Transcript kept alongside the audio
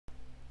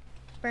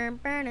Hello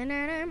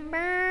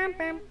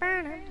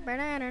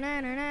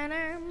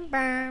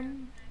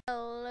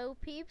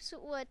peeps,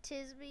 what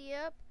tis me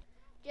up?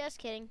 Just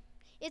kidding.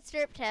 It's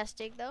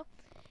derptastic though.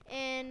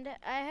 And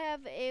I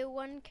have a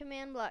one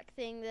command block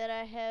thing that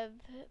I have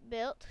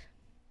built.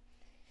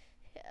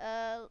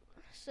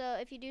 So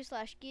if you do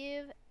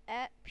 /give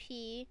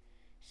 @p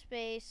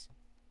space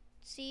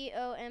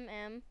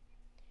COMM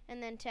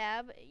and then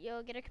tab,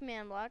 you'll get a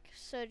command block.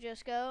 So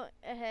just go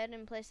ahead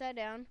and place that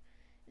down.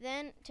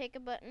 Then take a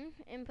button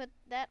and put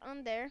that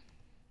on there.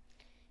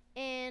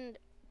 And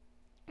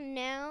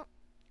now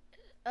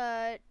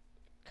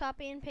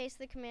copy and paste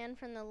the command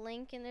from the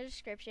link in the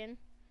description.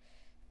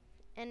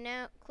 And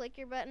now click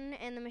your button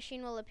and the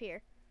machine will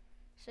appear.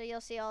 So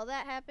you'll see all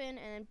that happen,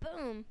 and then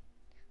boom,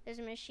 there's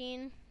a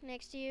machine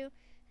next to you.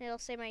 It'll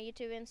say my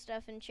YouTube and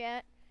stuff in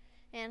chat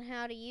and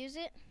how to use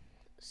it.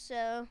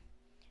 So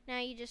now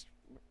you just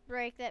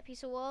break that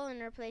piece of wall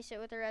and replace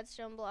it with a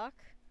redstone block.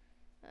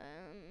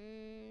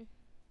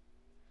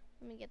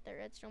 Let me get the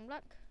redstone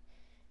block.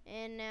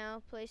 And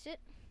now place it.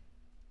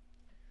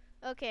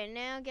 Okay,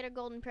 now get a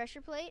golden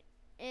pressure plate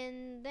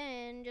and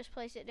then just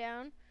place it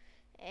down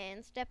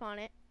and step on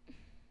it.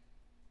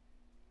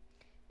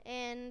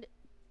 And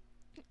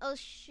I'll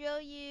show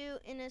you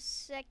in a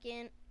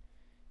second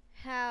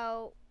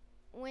how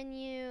when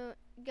you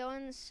go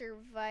in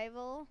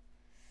survival,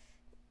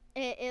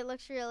 it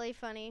looks really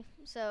funny.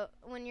 So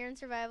when you're in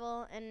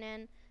survival and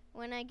then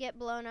when I get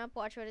blown up,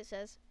 watch what it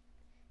says.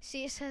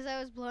 See, it says I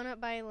was blown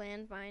up by a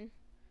landmine.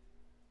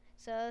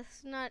 So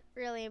it's not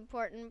really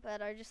important,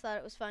 but I just thought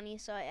it was funny,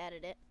 so I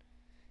added it.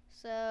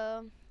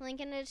 So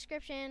link in the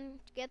description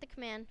to get the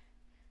command.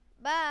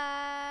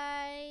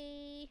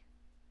 Bye!